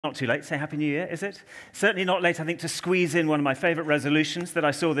Not too late. Say Happy New Year, is it? Certainly not late, I think, to squeeze in one of my favorite resolutions that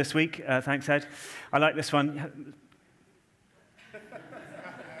I saw this week. Thanks, Ed. I like this one.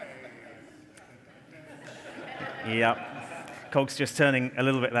 Yeah. Cog's just turning a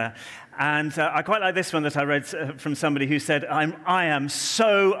little bit there. And I quite like this one that I read from somebody who said, I am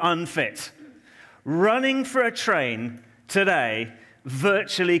so unfit. Running for a train today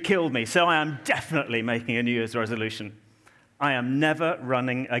virtually killed me. So I am definitely making a New Year's resolution. I am never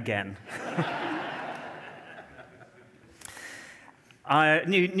running again.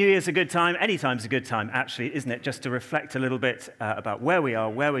 New Year's a good time. Any time's a good time, actually, isn't it? Just to reflect a little bit about where we are,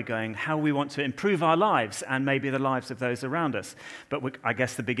 where we're going, how we want to improve our lives and maybe the lives of those around us. But I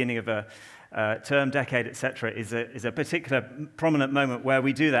guess the beginning of a term, decade, etc., is a particular prominent moment where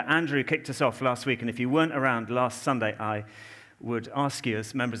we do that. Andrew kicked us off last week, and if you weren't around last Sunday, I would ask you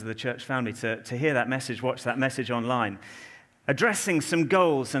as members of the church family to hear that message, watch that message online. Addressing some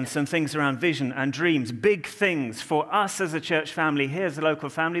goals and some things around vision and dreams, big things for us as a church family, here as a local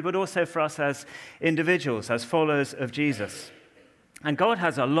family, but also for us as individuals, as followers of Jesus. And God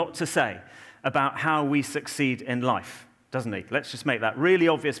has a lot to say about how we succeed in life, doesn't he? Let's just make that really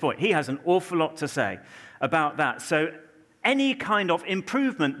obvious point. He has an awful lot to say about that. So any kind of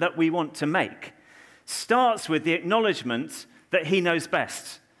improvement that we want to make starts with the acknowledgement that he knows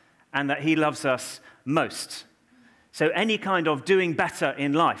best and that he loves us most. So any kind of doing better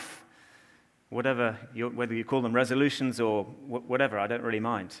in life, whether you call them resolutions or whatever, I don't really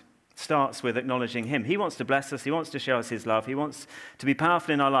mind, starts with acknowledging him. He wants to bless us. He wants to show us his love. He wants to be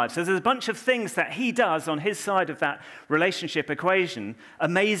powerful in our lives. So there's a bunch of things that he does on his side of that relationship equation.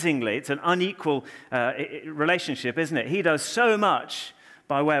 Amazingly, it's an unequal relationship, isn't it? He does so much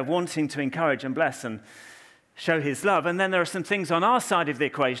by way of wanting to encourage and bless and show his love. And then there are some things on our side of the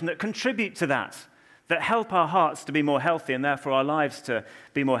equation that contribute to that help our hearts to be more healthy and therefore our lives to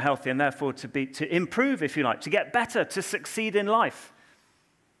be more healthy and therefore to improve, if you like, to get better, to succeed in life.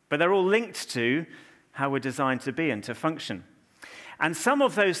 But they're all linked to how we're designed to be and to function. And some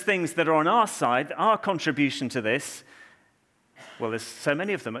of those things that are on our side, our contribution to this, well, there's so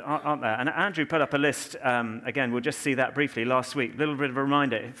many of them, aren't there? And Andrew put up a list, again, we'll just see that briefly last week, a little bit of a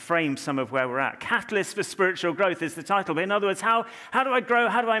reminder, it frames some of where we're at. Catalyst for Spiritual Growth is the title, but in other words, how do I grow,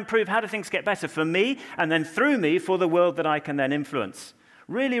 how do I improve, how do things get better for me, and then through me for the world that I can then influence?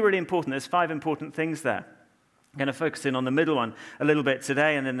 Really, really important. There's 5 important things there. I'm going to focus in on the middle one a little bit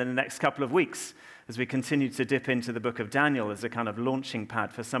today and then in the next couple of weeks as we continue to dip into the book of Daniel as a kind of launching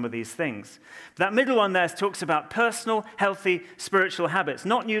pad for some of these things. That middle one there talks about personal, healthy, spiritual habits.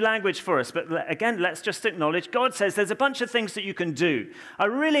 Not new language for us, but again, let's just acknowledge God says there's a bunch of things that you can do. I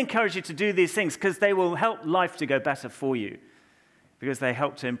really encourage you to do these things because they will help life to go better for you, because they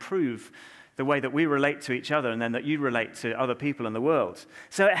help to improve the way that we relate to each other and then that you relate to other people in the world.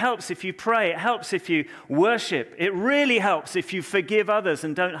 So it helps if you pray. It helps if you worship. It really helps if you forgive others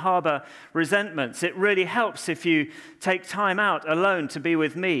and don't harbor resentments. It really helps if you take time out alone to be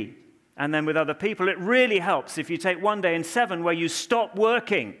with me and then with other people. It really helps if you take one day in 7 where you stop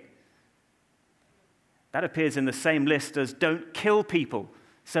working. That appears in the same list as don't kill people.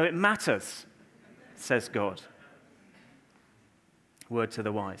 So it matters, says God. Word to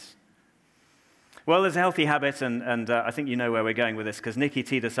the wise. Well, there's a healthy habit, and I think you know where we're going with this, because Nikki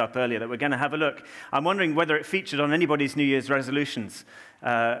teed us up earlier that we're going to have a look. I'm wondering whether it featured on anybody's New Year's resolutions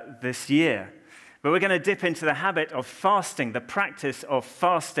this year. But we're going to dip into the habit of fasting, the practice of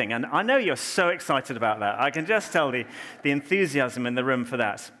fasting. And I know you're so excited about that. I can just tell the enthusiasm in the room for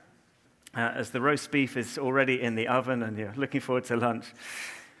that. As the roast beef is already in the oven and you're looking forward to lunch.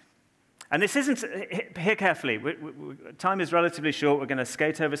 And this isn't, hear carefully, time is relatively short, we're going to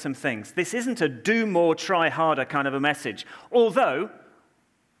skate over some things. This isn't a do more, try harder kind of a message. Although,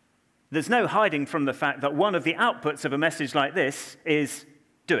 there's no hiding from the fact that one of the outputs of a message like this is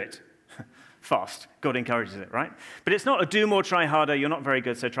do it. Fast. God encourages it, right? But it's not a do more, try harder, you're not very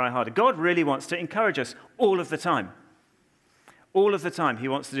good, so try harder. God really wants to encourage us all of the time. All of the time, he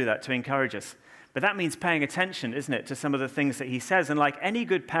wants to do that, to encourage us. But that means paying attention, isn't it, to some of the things that he says. And like any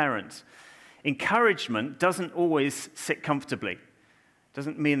good parent, encouragement doesn't always sit comfortably. It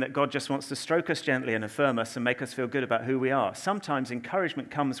doesn't mean that God just wants to stroke us gently and affirm us and make us feel good about who we are. Sometimes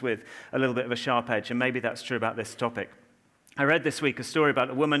encouragement comes with a little bit of a sharp edge, and maybe that's true about this topic. I read this week a story about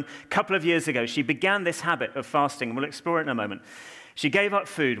a woman a couple of years ago. She began this habit of fasting, and we'll explore it in a moment. She gave up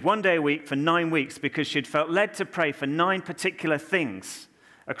food 1 day a week for 9 weeks because she'd felt led to pray for 9 particular things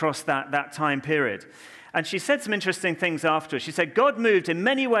across that time period. And she said some interesting things afterwards. She said, God moved in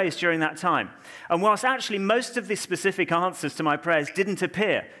many ways during that time. And whilst actually most of the specific answers to my prayers didn't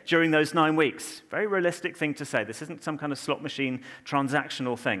appear during those 9 weeks, very realistic thing to say. This isn't some kind of slot machine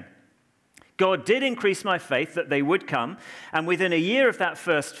transactional thing. God did increase my faith that they would come. And within a year of that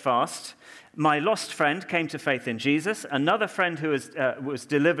first fast, my lost friend came to faith in Jesus. Another friend who was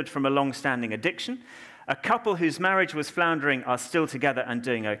delivered from a long-standing addiction. A couple whose marriage was floundering are still together and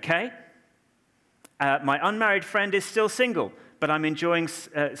doing okay. My unmarried friend is still single, but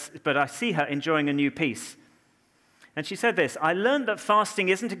I see her enjoying a new peace. And she said this, I learned that fasting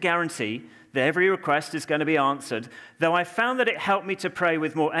isn't a guarantee that every request is going to be answered, though I found that it helped me to pray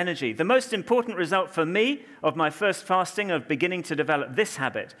with more energy. The most important result for me of my first fasting, of beginning to develop this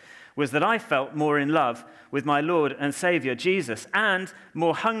habit, was that I felt more in love with my Lord and Savior, Jesus, and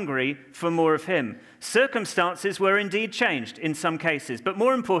more hungry for more of him. Circumstances were indeed changed in some cases, but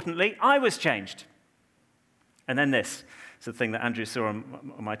more importantly, I was changed. And then this is the thing that Andrew saw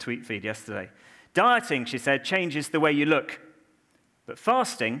on my tweet feed yesterday. Dieting, she said, changes the way you look, but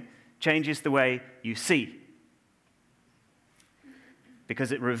fasting changes the way you see.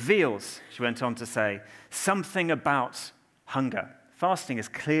 Because it reveals, she went on to say, something about hunger. Fasting is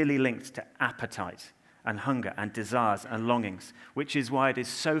clearly linked to appetite and hunger and desires and longings, which is why it is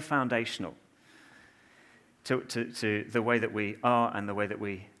so foundational to the way that we are and the way that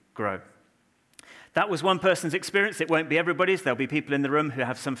we grow. That was one person's experience. It won't be everybody's. There'll be people in the room who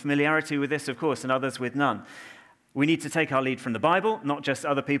have some familiarity with this, of course, and others with none. We need to take our lead from the Bible, not just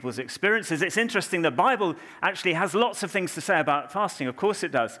other people's experiences. It's interesting, the Bible actually has lots of things to say about fasting. Of course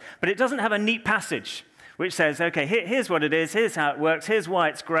it does. But it doesn't have a neat passage which says, okay, here's what it is, here's how it works, here's why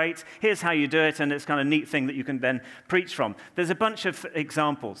it's great, here's how you do it, and it's kind of a neat thing that you can then preach from. There's a bunch of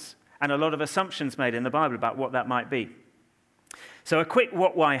examples and a lot of assumptions made in the Bible about what that might be. So a quick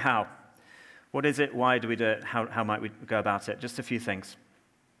what, why, how. What is it? Why do we do it? How might we go about it? Just a few things.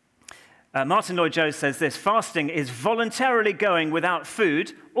 Martin Lloyd-Jones says this, fasting is voluntarily going without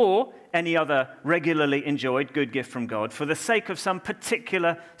food or any other regularly enjoyed good gift from God for the sake of some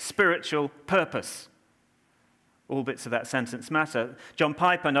particular spiritual purpose. All bits of that sentence matter. John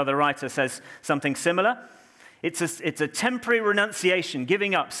Piper, another writer, says something similar. It's a temporary renunciation,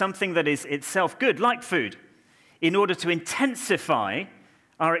 giving up something that is itself good, like food, in order to intensify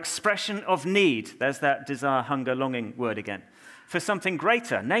our expression of need, there's that desire, hunger, longing word again, for something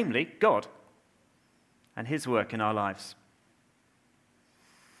greater, namely God and his work in our lives.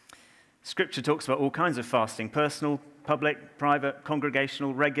 Scripture talks about all kinds of fasting, personal, public, private,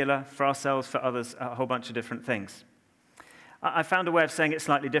 congregational, regular, for ourselves, for others, a whole bunch of different things. I found a way of saying it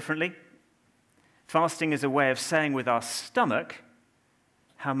slightly differently. Fasting is a way of saying with our stomach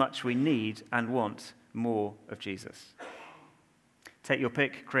how much we need and want more of Jesus. Take your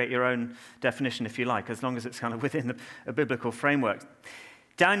pick, create your own definition if you like, as long as it's kind of within a biblical framework.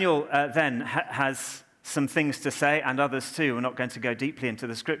 Daniel then has some things to say, and others too. We're not going to go deeply into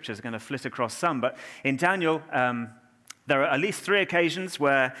the scriptures, we're going to flit across some. But in Daniel, there are at least 3 occasions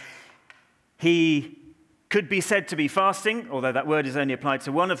where he could be said to be fasting, although that word is only applied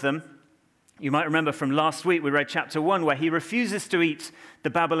to one of them. You might remember from last week, we read chapter 1, where he refuses to eat the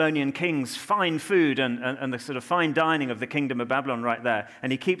Babylonian king's fine food and the sort of fine dining of the kingdom of Babylon right there.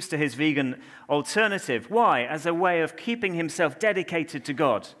 And he keeps to his vegan alternative. Why? As a way of keeping himself dedicated to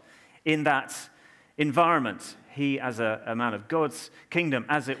God in that environment. He, as a man of God's kingdom,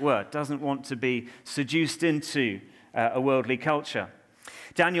 as it were, doesn't want to be seduced into a worldly culture.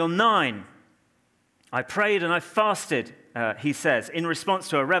 Daniel 9, I prayed and I fasted, he says, in response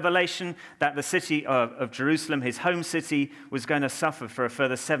to a revelation that the city of Jerusalem, his home city, was going to suffer for a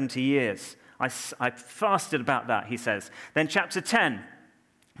further 70 years. I fasted about that, he says. Then chapter 10,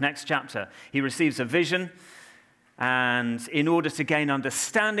 next chapter, he receives a vision, and in order to gain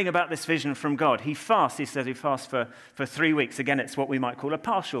understanding about this vision from God, he fasts. He says he fasts for 3 weeks. Again, it's what we might call a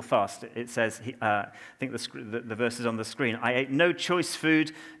partial fast. It says, I think the verse is on the screen, I ate no choice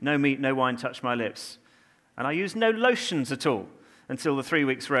food, no meat, no wine touched my lips. And I used no lotions at all until the 3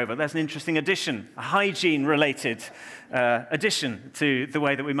 weeks were over. There's an interesting addition, a hygiene-related addition to the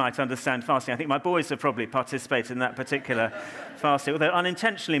way that we might understand fasting. I think my boys have probably participated in that particular fasting, although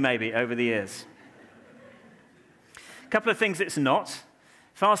unintentionally maybe over the years. A couple of things it's not.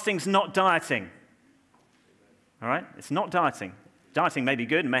 Fasting's not dieting. All right? It's not dieting. Dieting may be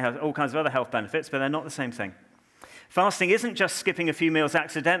good and may have all kinds of other health benefits, but they're not the same thing. Fasting isn't just skipping a few meals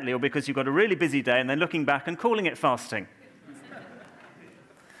accidentally or because you've got a really busy day and then looking back and calling it fasting.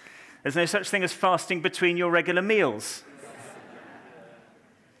 There's no such thing as fasting between your regular meals.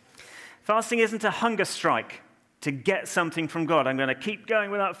 Fasting isn't a hunger strike. to get something from God. I'm going to keep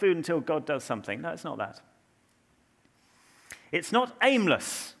going without food until God does something. No, it's not that. It's not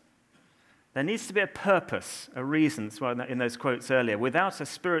aimless. There needs to be a purpose, a reason, in those quotes earlier. Without a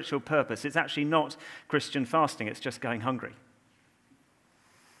spiritual purpose, it's actually not Christian fasting, it's just going hungry.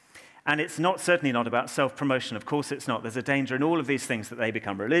 And it's certainly not about self-promotion. Of course it's not. There's a danger in all of these things that they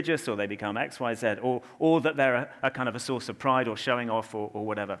become religious or they become X, Y, Z, or that they're a kind of a source of pride or showing off or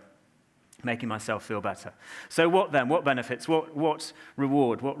whatever, making myself feel better. So what then? What benefits? What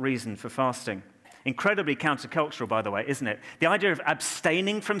reward? What reason for fasting? Incredibly countercultural, by the way, isn't it? The idea of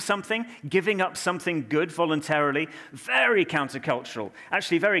abstaining from something, giving up something good voluntarily, very countercultural.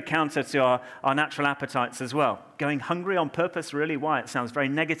 Actually, very counter to our natural appetites as well. Going hungry on purpose, really? Why? It sounds very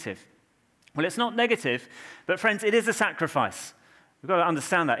negative. Well, it's not negative, but friends, it is a sacrifice. We've got to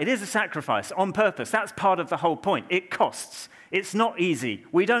understand that. It is a sacrifice on purpose. That's part of the whole point. It costs. It's not easy.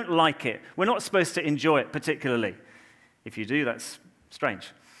 We don't like it. We're not supposed to enjoy it particularly. If you do, that's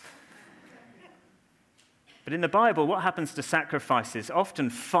strange. But in the Bible, what happens to sacrifices? Often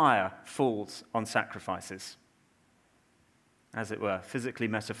fire falls on sacrifices, as it were, physically,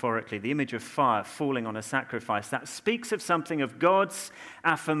 metaphorically. The image of fire falling on a sacrifice, that speaks of something of God's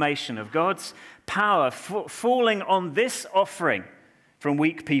affirmation, of God's power falling on this offering from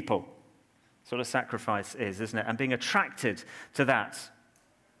weak people. That's what a sacrifice is, isn't it? And being attracted to that.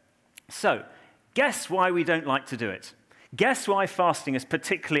 So, guess why we don't like to do it? Guess why fasting is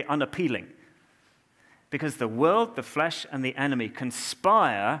particularly unappealing? Because the world, the flesh, and the enemy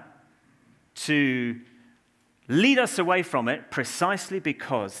conspire to lead us away from it precisely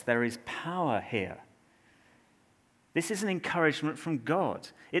because there is power here. This is an encouragement from God.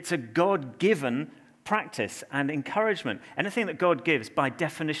 It's a God-given practice and encouragement. Anything that God gives, by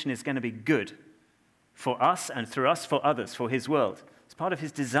definition, is going to be good for us and through us for others, for his world. It's part of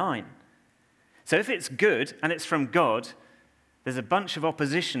his design. So if it's good and it's from God, there's a bunch of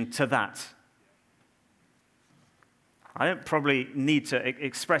opposition to that. I don't probably need to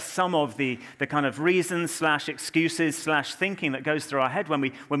express some of the kind of reasons / excuses / thinking that goes through our head when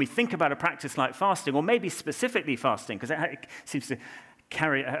we think about a practice like fasting, or maybe specifically fasting, because it seems to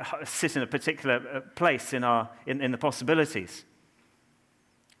sit in a particular place in the possibilities.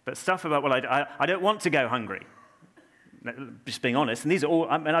 But stuff about, well, I don't want to go hungry. Just being honest, and these are all,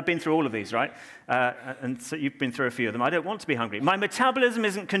 and I've been through all of these, right? And so you've been through a few of them. I don't want to be hungry. My metabolism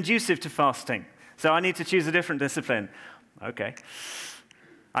isn't conducive to fasting. So I need to choose a different discipline. Okay.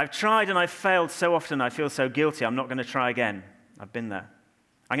 I've tried and I've failed so often, I feel so guilty, I'm not going to try again. I've been there.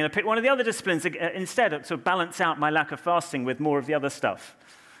 I'm going to pick one of the other disciplines instead to balance out my lack of fasting with more of the other stuff.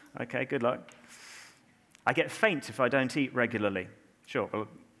 Okay, good luck. I get faint if I don't eat regularly. Sure, well,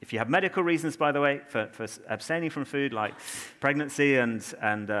 if you have medical reasons, by the way, for abstaining from food, like pregnancy and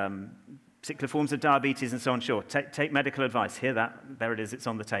particular forms of diabetes and so on, sure, take medical advice. Hear that? There it is, it's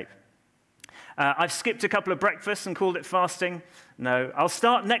on the tape. I've skipped a couple of breakfasts and called it fasting. No, I'll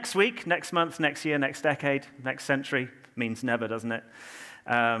start next week, next month, next year, next decade, next century. Means never, doesn't it?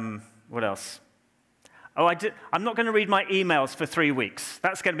 What else? Oh, I'm not going to read my emails for 3 weeks.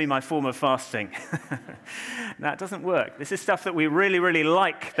 That's going to be my form of fasting. No, it doesn't work. This is stuff that we really, really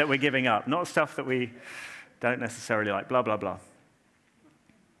like that we're giving up, not stuff that we don't necessarily like, blah, blah, blah.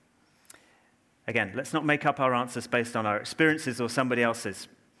 Again, let's not make up our answers based on our experiences or somebody else's.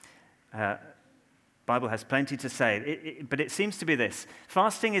 Bible has plenty to say, but it seems to be this.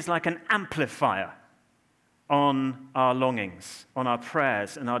 Fasting is like an amplifier on our longings, on our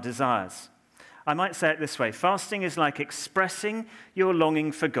prayers and our desires. I might say it this way. Fasting is like expressing your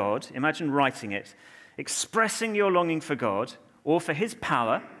longing for God. Imagine writing it. Expressing your longing for God or for his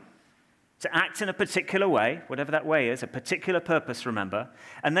power to act in a particular way, whatever that way is, a particular purpose, remember,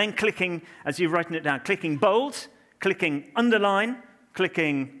 and then clicking, as you've written it down, clicking bold, clicking underline,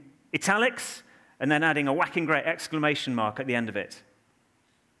 clicking italics, and then adding a whacking great exclamation mark at the end of it.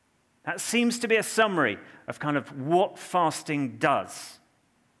 That seems to be a summary of kind of what fasting does,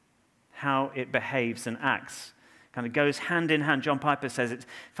 how it behaves and acts. Kind of goes hand in hand. John Piper says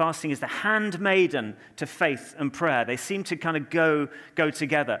fasting is the handmaiden to faith and prayer. They seem to kind of go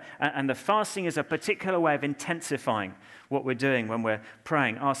together. And the fasting is a particular way of intensifying what we're doing when we're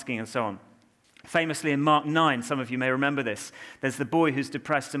praying, asking, and so on. Famously in Mark 9, some of you may remember this, there's the boy who's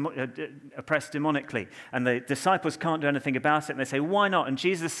oppressed demonically, and the disciples can't do anything about it, and they say, why not? And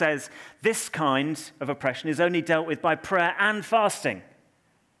Jesus says, this kind of oppression is only dealt with by prayer and fasting.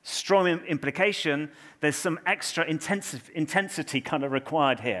 Strong implication, there's some extra intensity kind of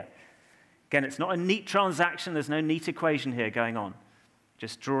required here. Again, it's not a neat transaction, there's no neat equation here going on.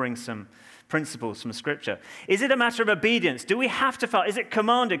 just drawing some principles from Scripture. Is it a matter of obedience? Do we have to fast? Is it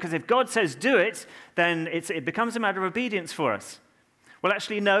commanded? Because if God says do it, then it becomes a matter of obedience for us. Well,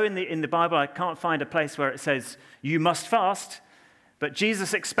 actually, no, in the Bible, I can't find a place where it says you must fast, but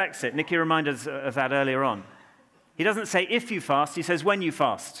Jesus expects it. Nicky reminded us of that earlier on. He doesn't say if you fast, he says when you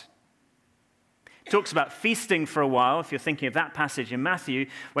fast. He talks about feasting for a while, if you're thinking of that passage in Matthew.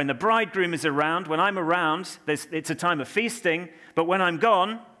 When the bridegroom is around, when I'm around, it's a time of feasting, but when I'm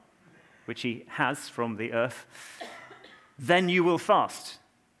gone, which he has from the earth, then you will fast.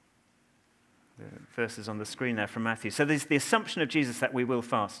 The verses on the screen there from Matthew. So there's the assumption of Jesus that we will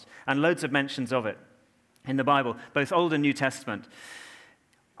fast, and loads of mentions of it in the Bible, both Old and New Testament.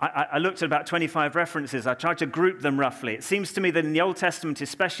 I looked at about 25 references. I tried to group them roughly. It seems to me that in the Old Testament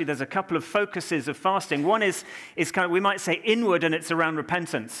especially, there's a couple of focuses of fasting. One is kind of, we might say, inward, and it's around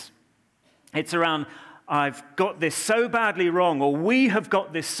repentance. It's around, I've got this so badly wrong, or we have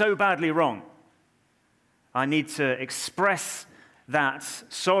got this so badly wrong. I need to express that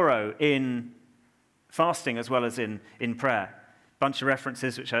sorrow in fasting as well as in prayer. Bunch of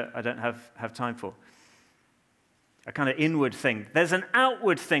references which I don't have time for. A kind of inward thing. There's an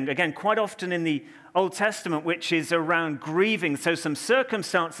outward thing, again, quite often in the Old Testament, which is around grieving. So some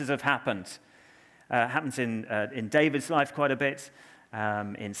circumstances have happened. Happens in David's life quite a bit,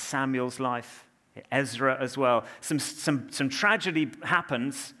 in Samuel's life, Ezra as well. Some tragedy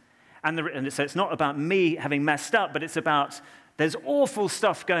happens, and so it's not about me having messed up, but it's about there's awful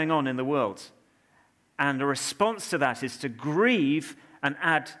stuff going on in the world. And the response to that is to grieve and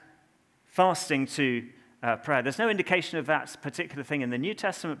add fasting to prayer. There's no indication of that particular thing in the New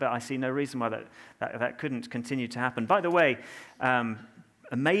Testament, but I see no reason why that couldn't continue to happen. By the way,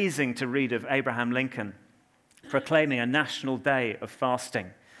 amazing to read of Abraham Lincoln proclaiming a national day of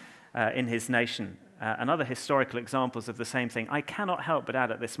fasting in his nation. And other historical examples of the same thing. I cannot help but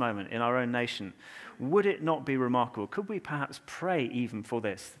add at this moment in our own nation, would it not be remarkable? Could we perhaps pray even for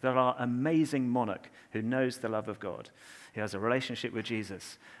this, that our amazing monarch who knows the love of God, who has a relationship with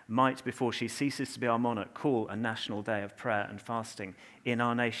Jesus, might, before she ceases to be our monarch, call a national day of prayer and fasting in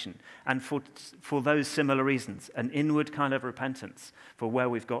our nation. And for those similar reasons, an inward kind of repentance for where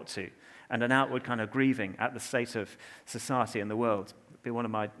we've got to, and an outward kind of grieving at the state of society and the world, would be one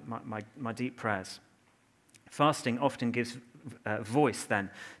of my deep prayers. Fasting often gives voice then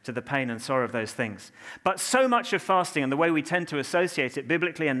to the pain and sorrow of those things. But so much of fasting, and the way we tend to associate it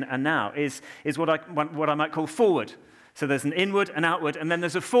biblically and now, is what I might call forward. So there's an inward, an outward, and then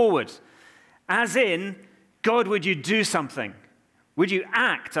there's a forward. As in, God, would you do something? Would you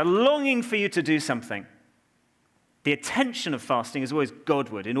act? A longing for you to do something. The attention of fasting is always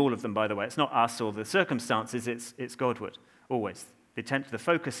Godward in all of them, by the way. It's not us or the circumstances, it's Godward, always. The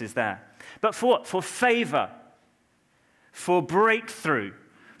focus is there. But for what? For favor, for breakthrough,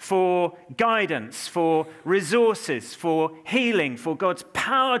 for guidance, for resources, for healing, for God's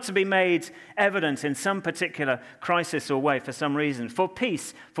power to be made evident in some particular crisis or way for some reason, for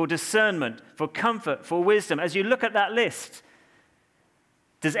peace, for discernment, for comfort, for wisdom. As you look at that list,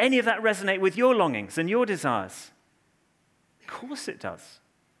 does any of that resonate with your longings and your desires? Of course it does.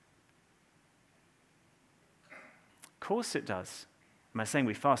 Of course it does. Am I saying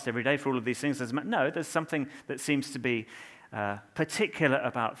we fast every day for all of these things? No, there's something that seems to be particular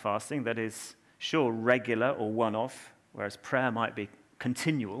about fasting that is, sure, regular or one-off, whereas prayer might be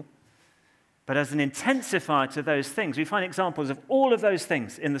continual. But as an intensifier to those things, we find examples of all of those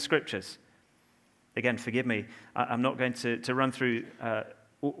things in the Scriptures. Again, forgive me, I'm not going to run through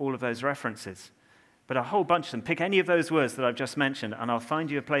all of those references. But a whole bunch of them. Pick any of those words that I've just mentioned, and I'll find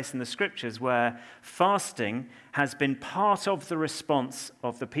you a place in the Scriptures where fasting has been part of the response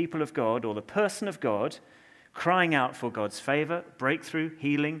of the people of God or the person of God, crying out for God's favor, breakthrough,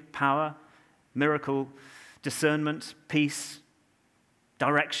 healing, power, miracle, discernment, peace,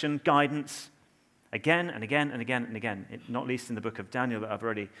 direction, guidance, again and again and again and again, not least in the book of Daniel that I've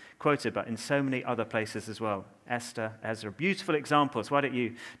already quoted, but in so many other places as well. Esther, Ezra, beautiful examples. Why don't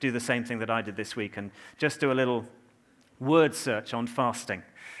you do the same thing that I did this week and just do a little word search on fasting?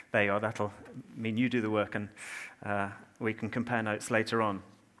 There you are. That'll mean you do the work, and we can compare notes later on.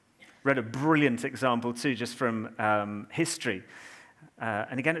 Read a brilliant example too, just from history.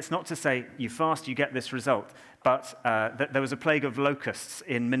 And again, it's not to say you fast, you get this result, But there was a plague of locusts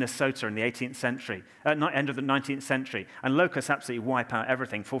in Minnesota in the 18th century, end of the 19th century, and locusts absolutely wipe out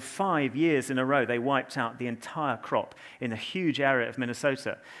everything. For 5 years in a row, they wiped out the entire crop in a huge area of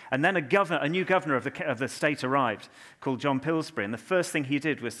Minnesota. And then a new governor of the state arrived, called John Pillsbury, and the first thing he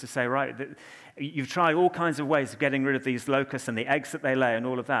did was to say, right, you've tried all kinds of ways of getting rid of these locusts and the eggs that they lay and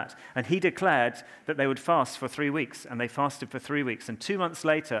all of that. And he declared that they would fast for 3 weeks, and they fasted for 3 weeks. And 2 months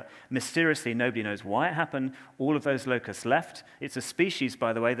later, mysteriously, nobody knows why it happened, all of those locusts left. It's a species,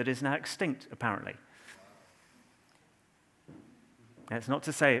 by the way, that is now extinct, apparently. And it's not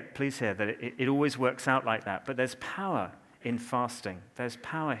to say, please hear, that it always works out like that, but there's power in fasting. There's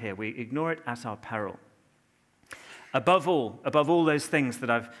power here. We ignore it at our peril. Above all those things that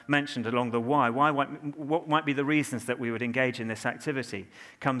I've mentioned along the why, what might be the reasons that we would engage in this activity,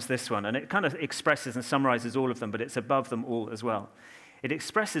 comes this one. And it kind of expresses and summarizes all of them, but it's above them all as well. It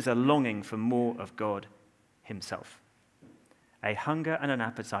expresses a longing for more of God himself. A hunger and an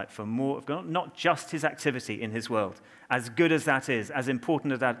appetite for more of God, not just his activity in his world, as good as that is, as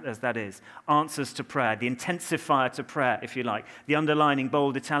important as that is, answers to prayer, the intensifier to prayer, if you like, the underlining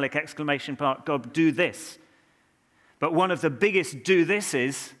bold italic exclamation part, God, do this. But one of the biggest do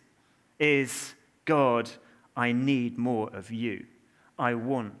thises is, God, I need more of you. I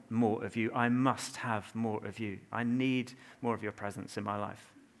want more of you. I must have more of you. I need more of your presence in my life.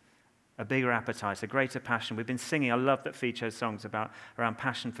 A bigger appetite, a greater passion. We've been singing, I love that Fee chose songs around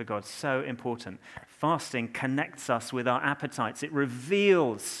passion for God. So important. Fasting connects us with our appetites. It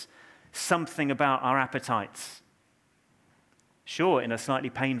reveals something about our appetites. Sure, in a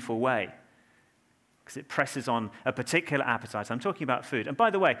slightly painful way, because it presses on a particular appetite. I'm talking about food. And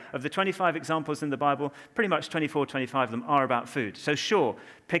by the way, of the 25 examples in the Bible, pretty much 24, 25 of them are about food. So sure,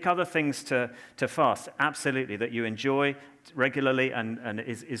 pick other things to fast, absolutely, that you enjoy regularly and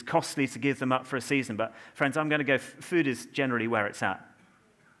is costly to give them up for a season. But friends, I'm going to go, food is generally where it's at.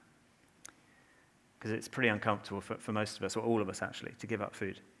 Because it's pretty uncomfortable for most of us, or all of us actually, to give up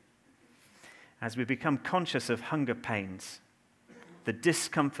food. As we become conscious of hunger pains, the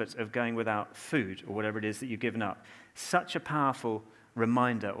discomfort of going without food or whatever it is that you've given up, such a powerful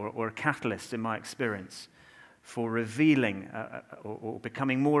reminder or a catalyst in my experience for revealing or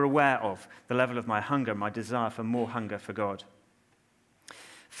becoming more aware of the level of my hunger, my desire for more hunger for God.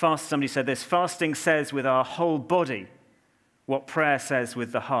 Somebody said this, fasting says with our whole body what prayer says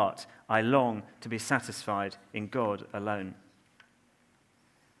with the heart, I long to be satisfied in God alone.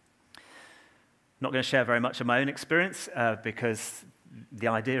 Not going to share very much of my own experience because the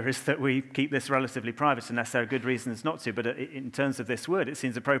idea is that we keep this relatively private unless there are good reasons not to. But in terms of this word, it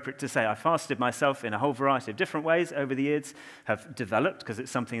seems appropriate to say I fasted myself in a whole variety of different ways over the years, have developed because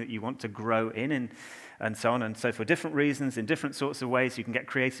it's something that you want to grow in and so on. And so for different reasons, in different sorts of ways, you can get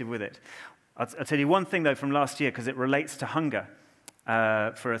creative with it. I'll tell you one thing, though, from last year because it relates to hunger.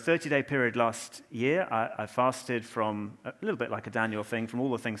 For a 30-day period last year, I fasted from a little bit like a Daniel thing, from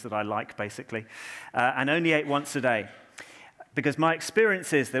all the things that I like, basically, and only ate once a day. Because my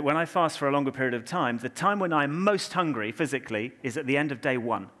experience is that when I fast for a longer period of time, the time when I'm most hungry physically is at the end of day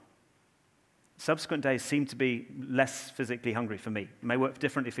 1. Subsequent days seem to be less physically hungry for me. It may work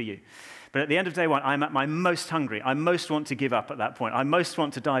differently for you. But at the end of day 1, I'm at my most hungry. I most want to give up at that point. I most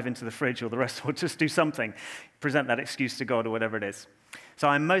want to dive into the fridge or the rest, or just do something, present that excuse to God or whatever it is. So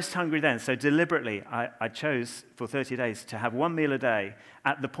I'm most hungry then. So deliberately, I chose for 30 days to have one meal a day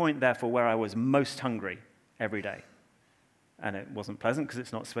at the point, therefore, where I was most hungry every day. And it wasn't pleasant because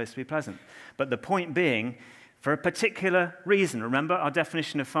it's not supposed to be pleasant. But the point being, for a particular reason, remember our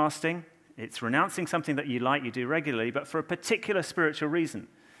definition of fasting? It's renouncing something that you like, you do regularly, but for a particular spiritual reason.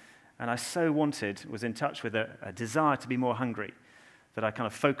 And I so was in touch with a desire to be more hungry, that I kind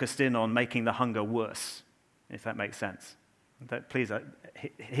of focused in on making the hunger worse, if that makes sense. Please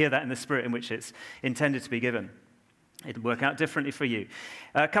hear that in the spirit in which it's intended to be given. It'll work out differently for you.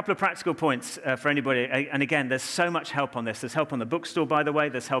 A couple of practical points for anybody. And again, there's so much help on this. There's help on the bookstore, by the way.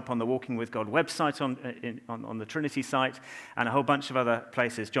 There's help on the Walking with God website on the Trinity site, and a whole bunch of other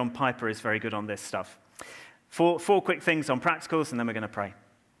places. John Piper is very good on this stuff. Four quick things on practicals, and then we're going to pray.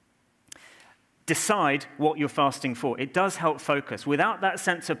 Decide what you're fasting for. It does help focus. Without that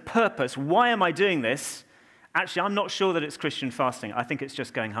sense of purpose, why am I doing this? Actually, I'm not sure that it's Christian fasting. I think it's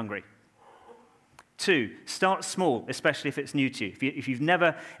just going hungry. 2, start small, especially if it's new to you. If you've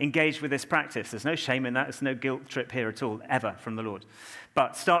never engaged with this practice, there's no shame in that. There's no guilt trip here at all, ever, from the Lord.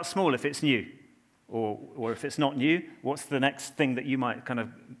 But start small if it's new. Or if it's not new, what's the next thing that you might kind of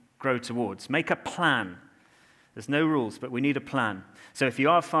grow towards? Make a plan. There's no rules, but we need a plan. So if you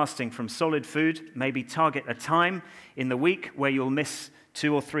are fasting from solid food, maybe target a time in the week where you'll miss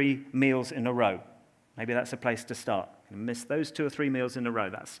 2 or 3 meals in a row. Maybe that's a place to start. Miss those 2 or 3 meals in a row.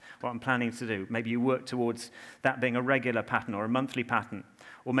 That's what I'm planning to do. Maybe you work towards that being a regular pattern or a monthly pattern.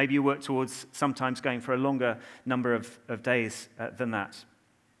 Or maybe you work towards sometimes going for a longer number of days than that.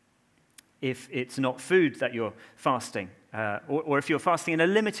 If it's not food that you're fasting, or if you're fasting in a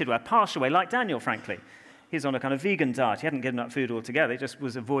limited way, a partial way, like Daniel, frankly. He's on a kind of vegan diet. He hadn't given up food altogether. He just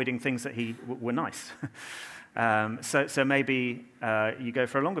was avoiding things that were nice. So maybe you go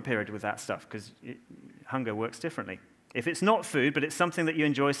for a longer period with that stuff because hunger works differently. If it's not food, but it's something that you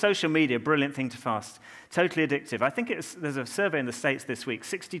enjoy, social media, brilliant thing to fast. Totally addictive. I think there's a survey in the States this week.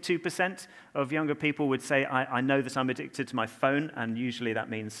 62% of younger people would say, I know that I'm addicted to my phone, and usually that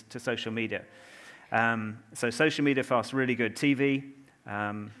means to social media. So social media fast, really good. TV.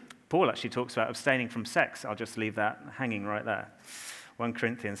 Paul actually talks about abstaining from sex. I'll just leave that hanging right there. 1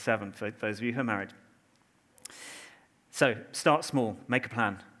 Corinthians 7 for those of you who are married. So start small, make a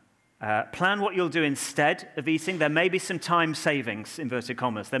plan. Plan what you'll do instead of eating. There may be some time savings, inverted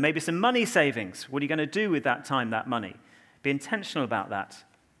commas. There may be some money savings. What are you going to do with that time, that money? Be intentional about that.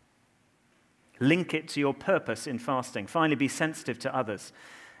 Link it to your purpose in fasting. Finally, be sensitive to others.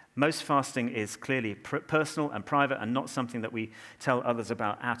 Most fasting is clearly personal and private and not something that we tell others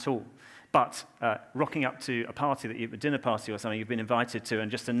about at all. But rocking up to a party, a dinner party or something you've been invited to,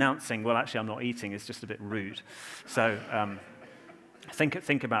 and just announcing, well, actually, I'm not eating, is just a bit rude. So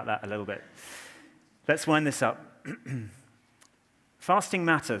think about that a little bit. Let's wind this up. Fasting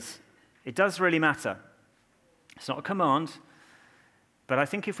matters. It does really matter. It's not a command. But I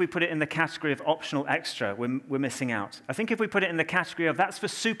think if we put it in the category of optional extra, we're missing out. I think if we put it in the category of that's for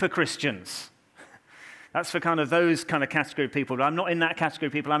super Christians, that's for kind of those kind of category of people, but I'm not in that category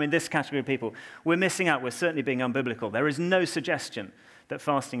of people, I'm in this category of people, we're missing out. We're certainly being unbiblical. There is no suggestion that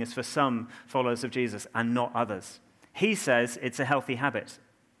fasting is for some followers of Jesus and not others. He says it's a healthy habit.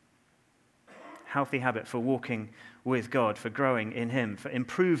 Healthy habit for walking with God, for growing in Him, for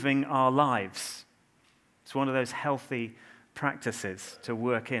improving our lives. It's one of those healthy practices to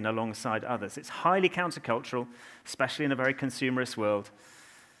work in alongside others. It's highly countercultural, especially in a very consumerist world,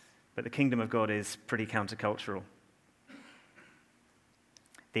 but the kingdom of God is pretty countercultural.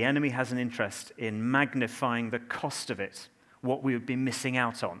 The enemy has an interest in magnifying the cost of it, what we would be missing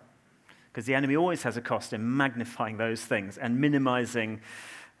out on, because the enemy always has a cost in magnifying those things and minimizing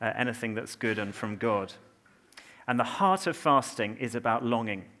anything that's good and from God. And the heart of fasting is about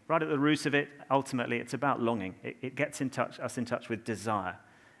longing. Right at the root of it, ultimately, it's about longing. It gets us in touch with desire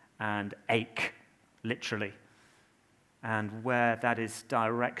and ache, literally, and where that is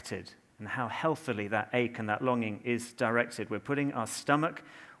directed and how healthily that ache and that longing is directed. We're putting our stomach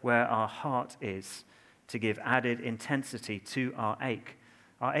where our heart is to give added intensity to our ache.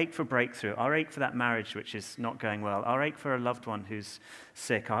 Our ache for breakthrough, our ache for that marriage which is not going well, our ache for a loved one who's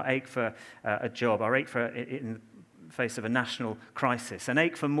sick, our ache for a job, our ache for in the face of a national crisis, an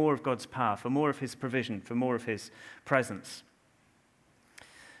ache for more of God's power, for more of His provision, for more of His presence.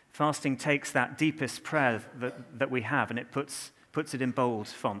 Fasting takes that deepest prayer that we have and it puts it in bold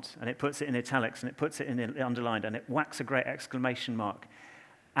font and it puts it in italics and it puts it in underlined and it whacks a great exclamation mark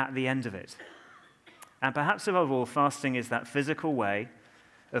at the end of it. And perhaps above all, fasting is that physical way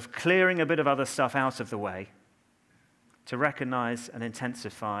of clearing a bit of other stuff out of the way to recognize and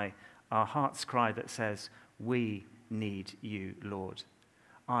intensify our heart's cry that says, we need you, Lord.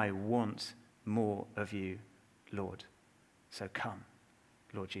 I want more of you, Lord. So come,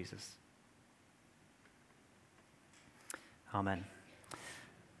 Lord Jesus. Amen.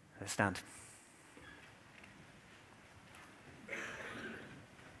 Let's stand.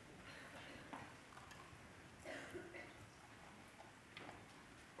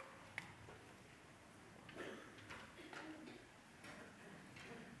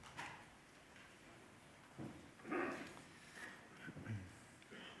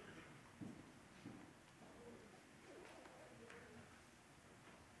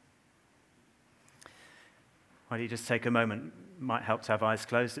 Why don't you just take a moment? Might help to have eyes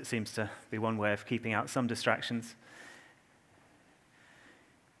closed. It seems to be one way of keeping out some distractions.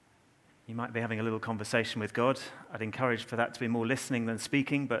 You might be having a little conversation with God. I'd encourage for that to be more listening than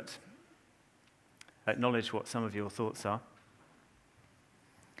speaking, but acknowledge what some of your thoughts are.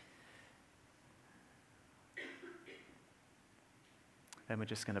 Then we're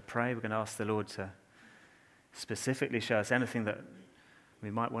just going to pray. We're going to ask the Lord to specifically show us anything that we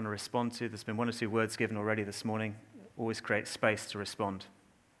might want to respond to. There's been 1 or 2 words given already this morning. Always create space to respond.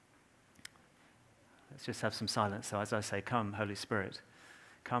 Let's just have some silence. So as I say, come, Holy Spirit.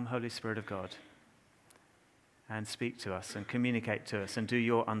 Come, Holy Spirit of God. And speak to us and communicate to us and do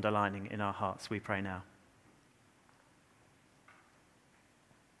your underlining in our hearts, we pray now.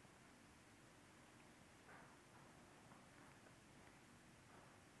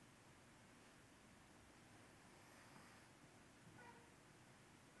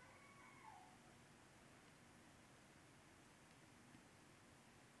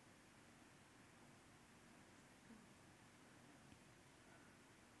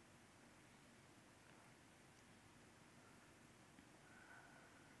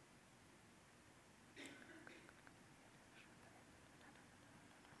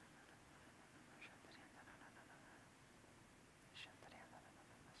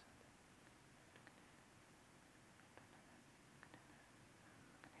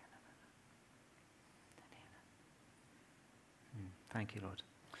 Thank you, Lord.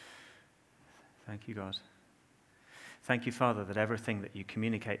 Thank you, God. Thank you, Father, that everything that you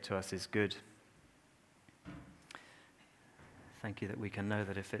communicate to us is good. Thank you that we can know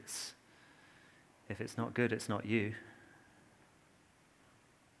that if it's not good, it's not you.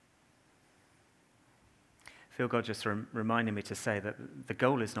 I feel God just reminding me to say that the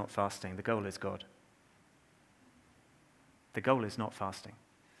goal is not fasting, the goal is God. The goal is not fasting.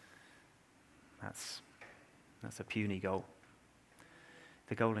 That's a puny goal.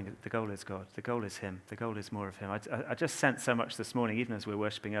 The goal is God. The goal is Him. The goal is more of Him. I just sensed so much this morning, even as we were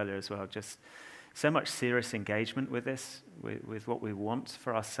worshiping earlier as well, just so much serious engagement with this, with what we want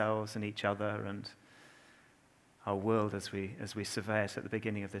for ourselves and each other and our world as we survey it at the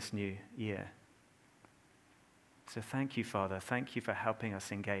beginning of this new year. So thank you, Father. Thank you for helping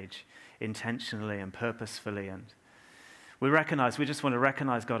us engage intentionally and purposefully. And we just want to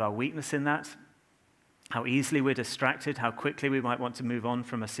recognize, God, our weakness in that, how easily we're distracted, how quickly we might want to move on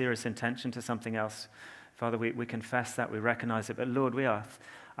from a serious intention to something else. Father, we confess that, we recognize it. But Lord,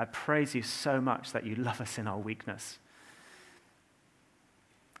 I praise you so much that you love us in our weakness.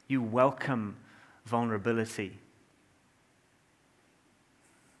 You welcome vulnerability.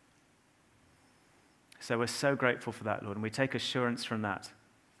 So we're so grateful for that, Lord, and we take assurance from that.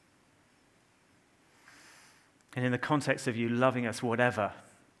 And in the context of you loving us whatever,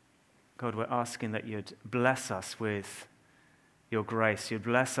 God, we're asking that you'd bless us with your grace. You'd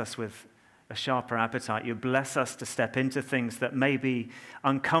bless us with a sharper appetite. You'd bless us to step into things that may be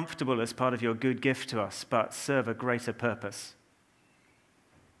uncomfortable as part of your good gift to us, but serve a greater purpose.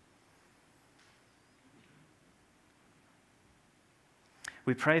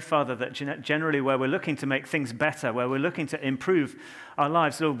 We pray, Father, that generally where we're looking to make things better, where we're looking to improve our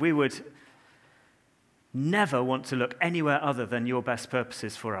lives, Lord, we would never want to look anywhere other than your best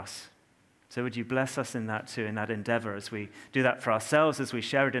purposes for us. So would you bless us in that too, in that endeavor, as we do that for ourselves, as we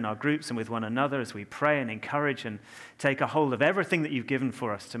share it in our groups and with one another, as we pray and encourage and take a hold of everything that you've given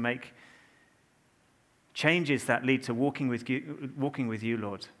for us to make changes that lead to walking with you,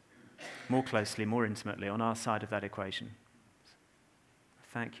 Lord, more closely, more intimately on our side of that equation.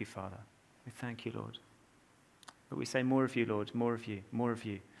 Thank you, Father. We thank you, Lord. But we say more of you, Lord, more of you, more of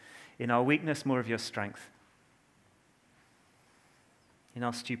you. In our weakness, more of your strength. In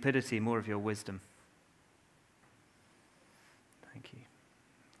our stupidity, more of your wisdom. Thank you.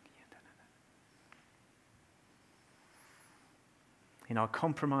 In our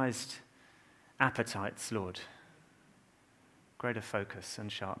compromised appetites, Lord, greater focus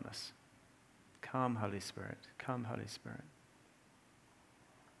and sharpness. Come, Holy Spirit. Come, Holy Spirit.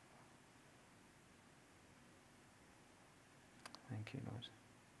 Thank you, Lord.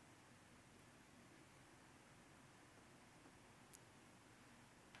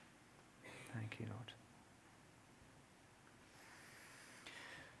 Thank you, Lord.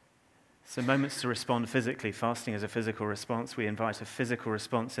 So moments to respond physically. Fasting is a physical response. We invite a physical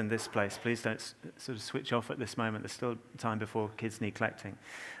response in this place. Please don't sort of switch off at this moment. There's still time before kids need collecting.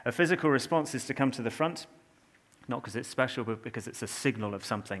 A physical response is to come to the front, not because it's special, but because it's a signal of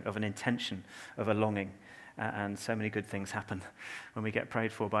something, of an intention, of a longing. And so many good things happen when we get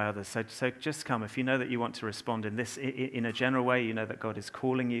prayed for by others. So just come. If you know that you want to respond in a general way, you know that God is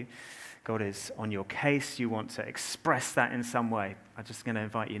calling you, God is on your case, you want to express that in some way, I'm just going to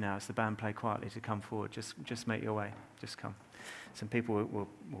invite you now, as the band play quietly, to come forward. Just make your way. Just come. Some people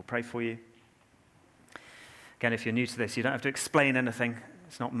will pray for you. Again, if you're new to this, you don't have to explain anything.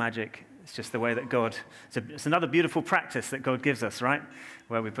 It's not magic. It's just the way that God, it's another beautiful practice that God gives us, right?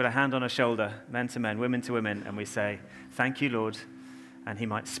 Where we put a hand on a shoulder, men to men, women to women, and we say, thank you, Lord. And he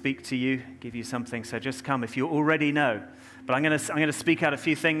might speak to you, give you something. So just come if you already know. But I'm going to speak out a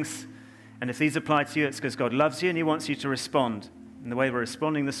few things. And if these apply to you, it's because God loves you and he wants you to respond. And the way we're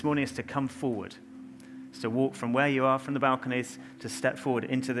responding this morning is to come forward. It's to walk from where you are, from the balconies, to step forward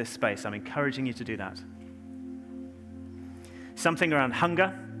into this space. I'm encouraging you to do that. Something around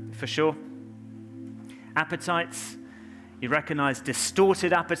hunger, for sure. Appetites. You recognize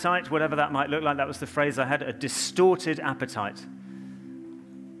distorted appetite, whatever that might look like. That was the phrase I had, a distorted appetite.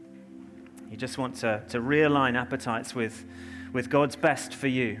 You just want to realign appetites with God's best for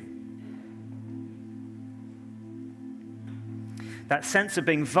you. That sense of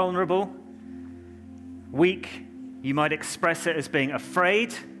being vulnerable, weak, you might express it as being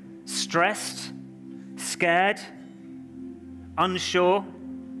afraid, stressed, scared, unsure,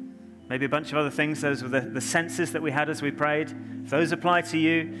 maybe a bunch of other things. Those were the senses that we had as we prayed. If those apply to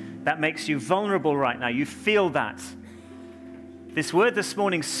you, that makes you vulnerable right now. You feel that. This word this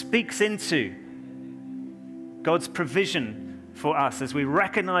morning speaks into God's provision for us. As we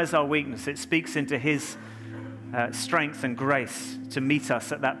recognize our weakness, it speaks into his strength and grace to meet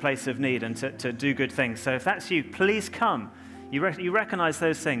us at that place of need and to do good things. So if that's you, please come. You recognize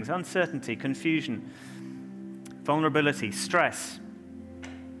those things: uncertainty, confusion, vulnerability, stress.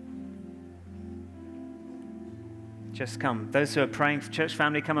 Just come. Those who are praying for church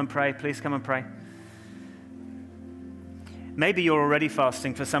family, come and pray. Please come and pray. Maybe you're already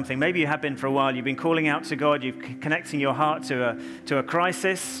fasting for something. Maybe you have been for a while. You've been calling out to God. You're connecting your heart to a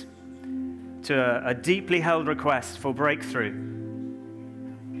crisis, to a deeply held request for breakthrough.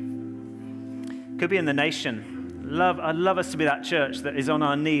 Could be in the nation. I'd love us to be that church that is on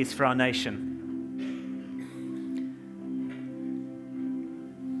our knees for our nation.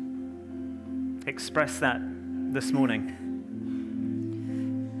 Express that this morning.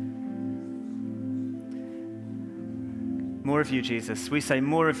 More of you, Jesus. We say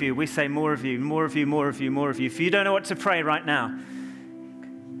more of you. We say more of you, more of you, more of you, more of you. If you don't know what to pray right now,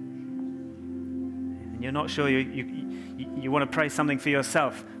 and you're not sure you want to pray something for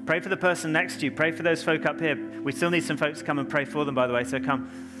yourself, pray for the person next to you. Pray for those folk up here. We still need some folks to come and pray for them, by the way, so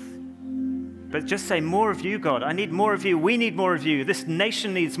come. But just say, more of you, God. I need more of you. We need more of you. This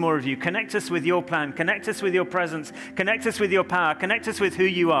nation needs more of you. Connect us with your plan. Connect us with your presence. Connect us with your power. Connect us with who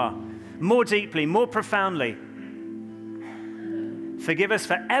you are. More deeply, more profoundly. Forgive us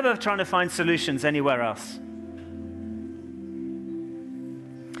for ever trying to find solutions anywhere else.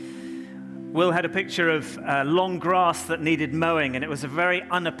 Will had a picture of long grass that needed mowing, and it was a very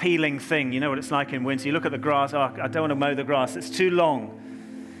unappealing thing. You know what it's like in winter. You look at the grass, oh, I don't want to mow the grass. It's too long.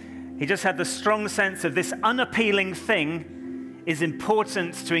 He just had the strong sense of this unappealing thing is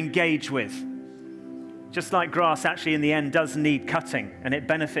important to engage with. Just like grass actually in the end does need cutting, and it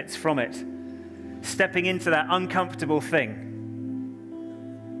benefits from it. Stepping into that uncomfortable thing.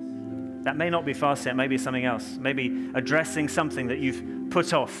 That may not be fasting, it may be something else. Maybe addressing something that you've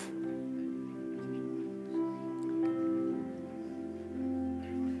put off.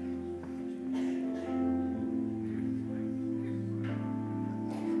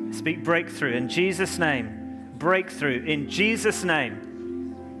 Speak breakthrough in Jesus' name. Breakthrough in Jesus'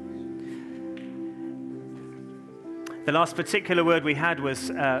 name. The last particular word we had was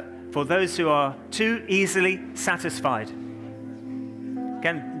for those who are too easily satisfied.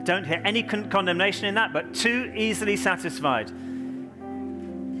 Again, don't hear any condemnation in that, but too easily satisfied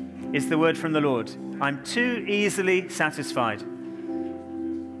is the word from the Lord. I'm too easily satisfied.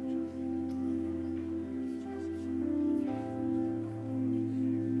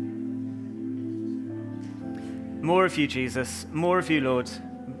 More of you, Jesus. More of you, Lord.